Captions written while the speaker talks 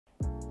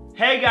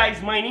Hey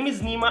guys, my name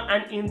is Nima,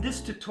 and in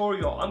this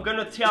tutorial I'm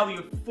gonna tell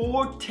you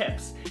 4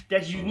 tips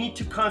that you need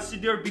to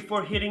consider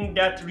before hitting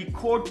that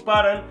record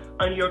button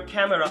on your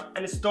camera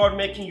and start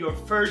making your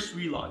first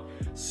vlog.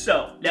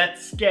 So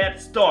let's get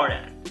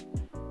started.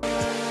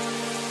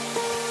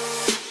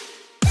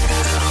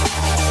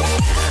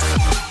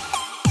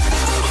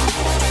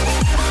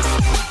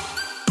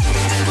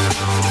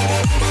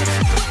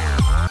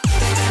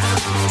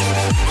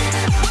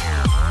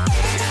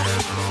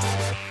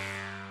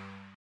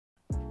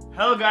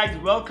 Hello guys,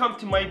 welcome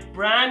to my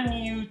brand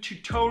new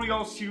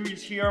tutorial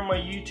series here on my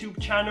YouTube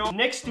channel.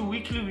 Next to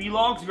weekly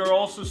vlogs, we're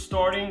also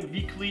starting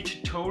weekly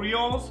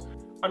tutorials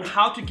on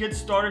how to get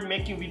started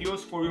making videos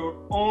for your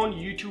own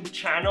YouTube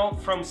channel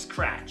from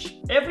scratch.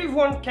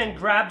 Everyone can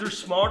grab their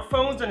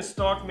smartphones and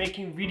start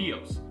making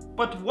videos.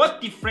 But what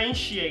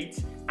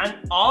differentiates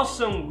an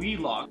awesome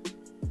vlog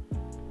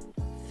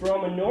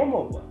from a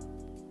normal one?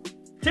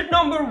 Tip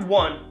number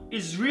 1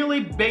 is really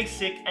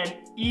basic and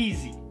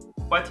easy,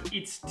 but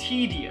it's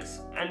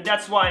tedious, and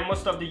that's why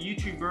most of the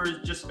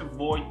YouTubers just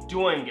avoid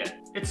doing it.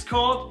 It's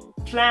called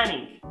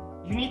planning.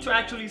 You need to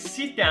actually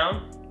sit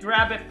down,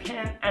 grab a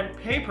pen and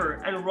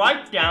paper, and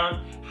write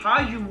down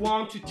how you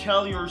want to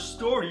tell your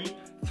story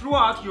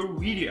throughout your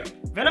video.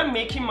 When I'm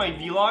making my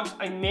vlogs,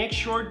 I make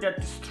sure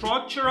that the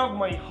structure of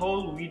my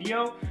whole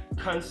video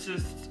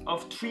consists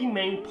of 3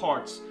 main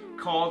parts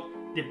called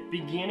the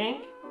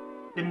beginning,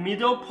 the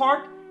middle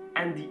part,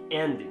 and the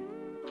ending.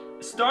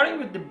 Starting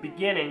with the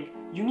beginning,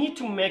 you need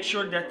to make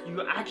sure that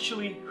you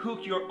actually hook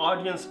your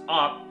audience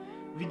up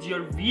with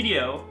your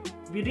video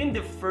within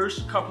the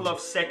first couple of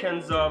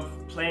seconds of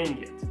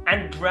playing it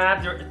and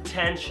grab their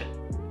attention.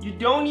 You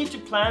don't need to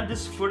plan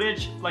this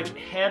footage like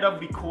ahead of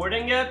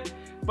recording it,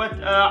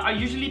 but I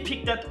usually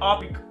pick that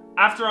up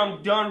after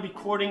I'm done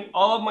recording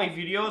all of my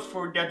videos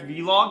for that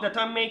vlog that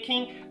I'm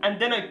making, and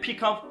then I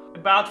pick up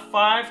about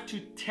 5 to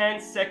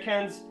 10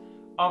 seconds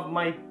of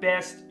my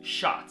best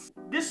shots.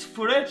 This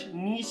footage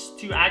needs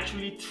to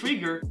actually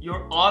trigger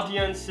your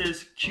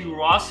audience's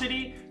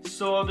curiosity,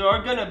 so they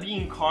are gonna be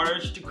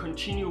encouraged to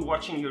continue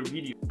watching your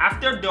video.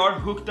 After they are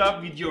hooked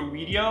up with your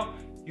video,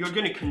 you're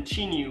gonna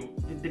continue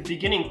with the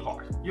beginning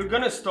part. You're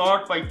gonna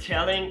start by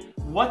telling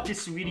what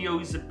this video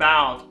is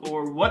about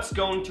or what's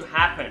going to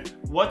happen.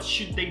 What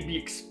should they be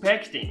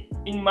expecting?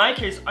 In my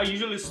case, I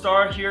usually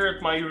start here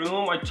at my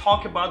room. I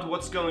talk about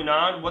what's going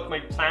on, what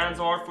my plans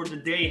are for the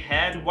day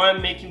ahead, why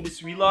I'm making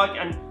this vlog,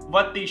 and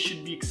what they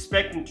should be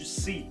expecting to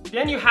see.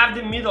 Then you have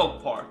the middle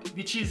part,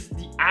 which is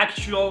the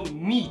actual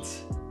meat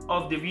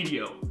of the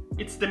video.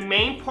 It's the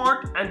main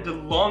part and the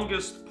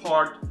longest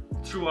part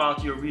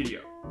throughout your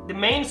video. The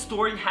main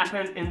story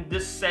happens in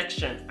this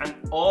section and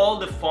all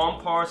the fun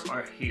parts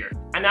are here.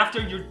 And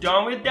after you're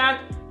done with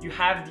that, you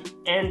have the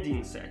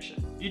ending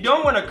section. You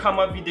don't want to come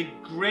up with a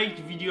great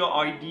video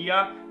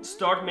idea,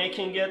 start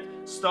making it,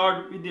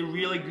 start with a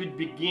really good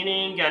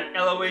beginning and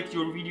elevate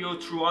your video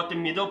throughout the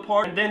middle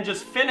part, and then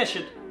just finish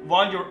it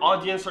while your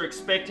audience are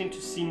expecting to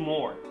see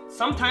more.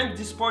 Sometimes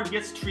this part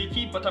gets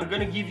tricky, but I'm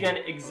gonna give you an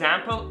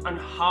example on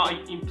how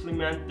I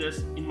implement this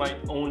in my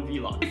own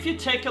vlog. If you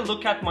take a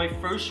look at my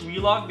first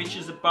vlog, which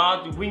is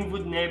about the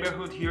Wynwood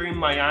neighborhood here in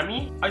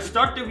Miami, I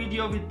start the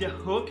video with the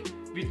hook,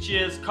 which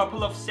is a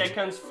couple of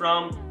seconds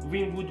from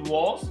Wynwood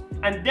walls,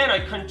 and then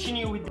I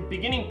continue with the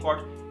beginning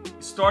part,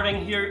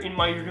 starting here in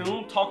my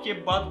room,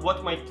 talking about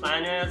what my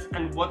plan is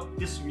and what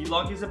this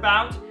vlog is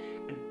about.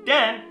 And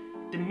then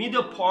the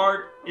middle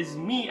part is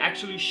me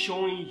actually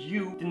showing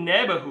you the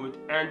neighborhood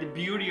and the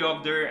beauty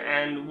of there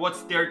and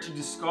what's there to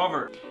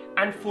discover.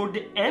 And for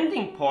the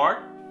ending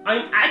part,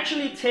 I'm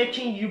actually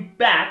taking you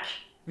back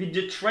with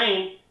the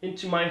train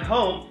into my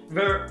home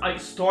where I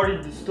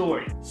started the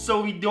story.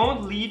 So we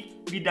don't leave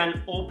with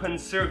an open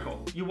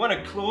circle. You want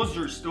to close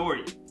your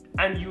story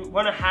and you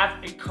want to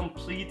have a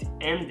complete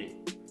ending.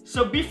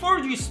 So before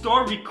you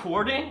start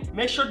recording,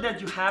 make sure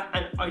that you have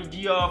an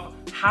idea of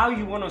how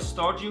you want to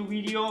start your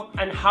video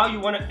and how you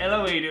want to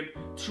elevate it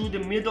through the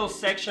middle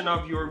section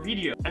of your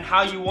video, and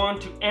how you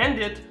want to end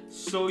it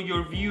so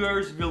your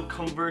viewers will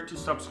convert to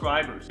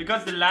subscribers.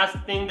 Because the last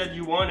thing that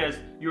you want is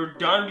you're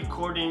done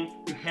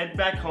recording, you head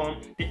back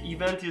home, the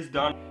event is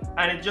done,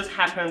 and it just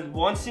happens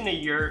once in a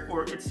year,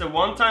 or it's a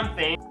one-time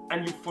thing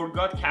and you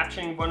forgot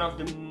capturing one of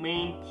the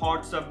main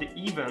parts of the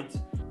event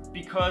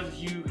because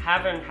you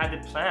haven't had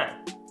a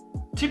plan.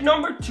 Tip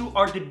number 2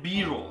 are the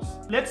B-rolls.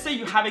 Let's say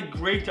you have a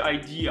great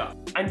idea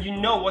and you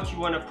know what you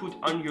want to put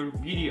on your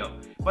video,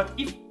 but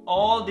if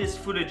all these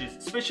footages,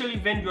 especially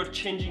when you're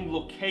changing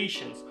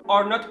locations,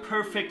 are not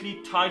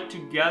perfectly tied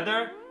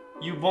together,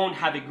 you won't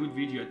have a good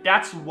video.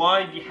 That's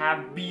why we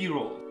have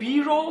B-rolls.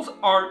 B-rolls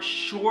are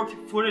short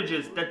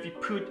footages that we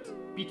put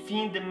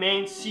between the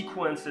main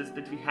sequences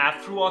that we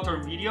have throughout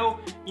our video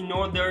in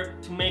order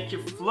to make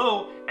it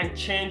flow and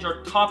change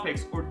our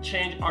topics or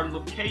change our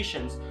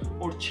locations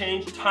or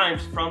change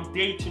times from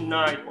day to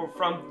night, or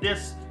from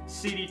this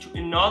city to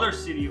another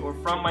city, or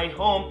from my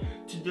home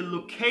to the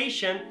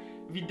location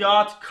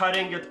without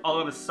cutting it all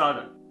of a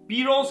sudden.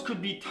 B-rolls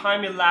could be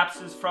time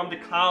elapses from the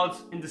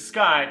clouds in the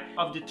sky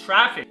of the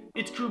traffic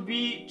It could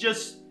be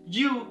just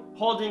you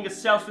holding a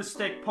selfie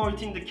stick,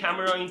 pointing the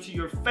camera into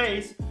your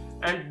face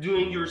and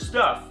doing your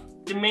stuff.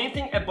 The main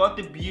thing about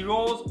the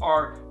B-rolls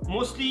are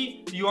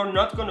mostly you are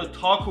not gonna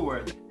talk over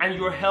it, and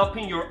you're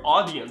helping your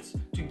audience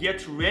to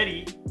get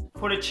ready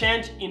for the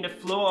change in the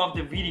flow of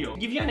the video. To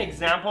give you an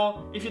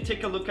example, if you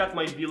take a look at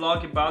my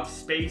vlog about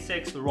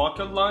SpaceX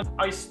rocket launch,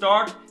 I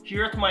start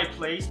here at my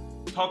place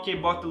talking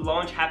about the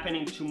launch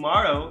happening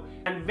tomorrow,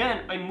 and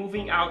then I'm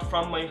moving out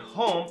from my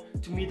home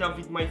to meet up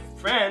with my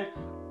friend.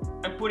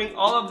 I'm putting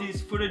all of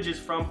these footages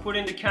from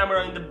putting the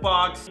camera in the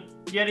box,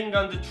 getting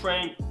on the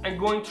train, and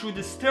going through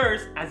the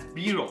stairs as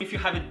B-roll. If you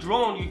have a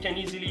drone, you can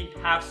easily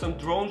have some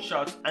drone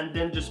shots and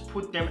then just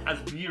put them as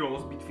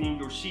B-rolls between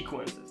your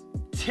sequences.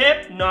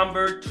 Tip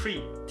number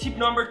 3. Tip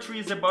number 3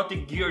 is about the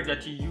gear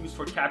that you use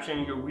for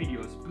capturing your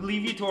videos.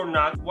 Believe it or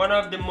not, one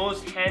of the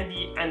most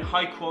handy and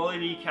high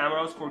quality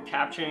cameras for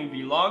capturing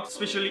vlogs,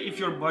 especially if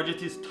your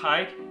budget is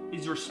tight,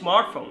 is your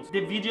smartphones.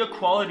 The video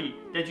quality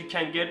that you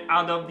can get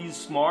out of these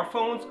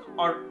smartphones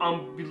are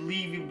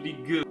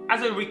unbelievably good.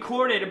 As I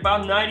recorded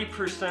about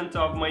 90%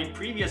 of my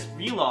previous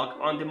vlog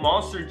on the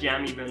Monster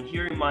Jam event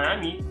here in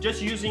Miami,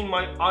 just using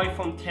my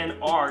iPhone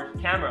XR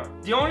camera.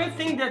 The only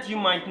thing that you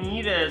might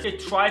need is a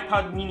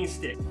tripod mini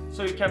stick,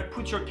 so you can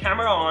put your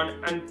camera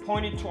on and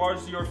point it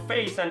towards your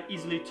face and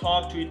easily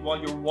talk to it while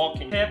you're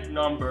walking. Tip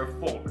number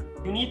 4.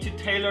 You need to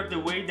tailor the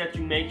way that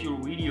you make your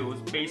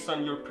videos based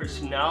on your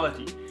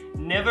personality.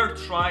 Never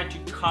try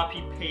to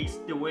copy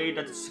paste the way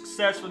that a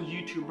successful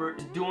YouTuber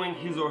is doing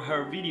his or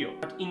her video.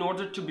 But in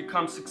order to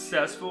become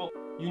successful,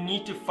 you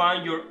need to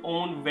find your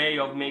own way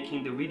of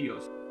making the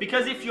videos.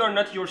 Because if you are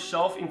not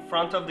yourself in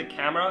front of the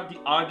camera, the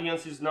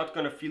audience is not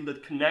gonna feel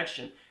that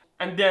connection,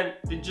 and then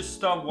they just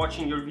stop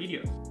watching your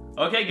videos.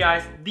 Okay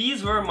guys,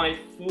 these were my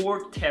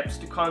 4 tips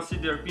to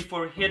consider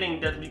before hitting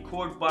that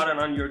record button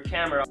on your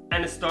camera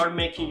and start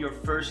making your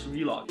first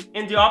vlog.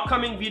 In the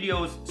upcoming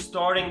videos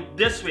starting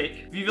this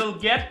week, we will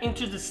get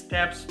into the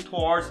steps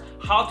towards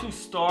how to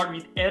start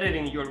with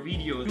editing your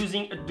videos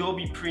using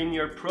Adobe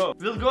Premiere Pro.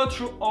 We'll go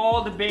through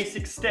all the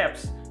basic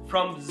steps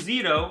from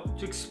zero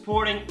to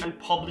exporting and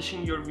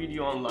publishing your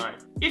video online.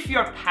 If you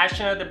are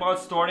passionate about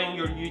starting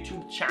your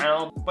YouTube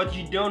channel but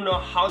you don't know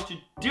how to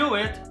do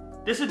it,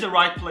 this is the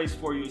right place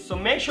for you. So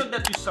make sure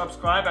that you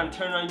subscribe and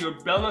turn on your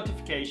bell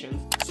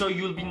notifications so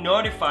you'll be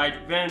notified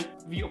when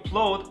we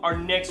upload our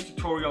next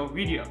tutorial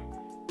video.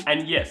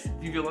 And yes,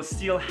 we will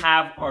still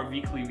have our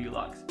weekly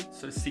vlogs,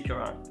 so stick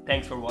around.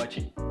 Thanks for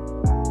watching.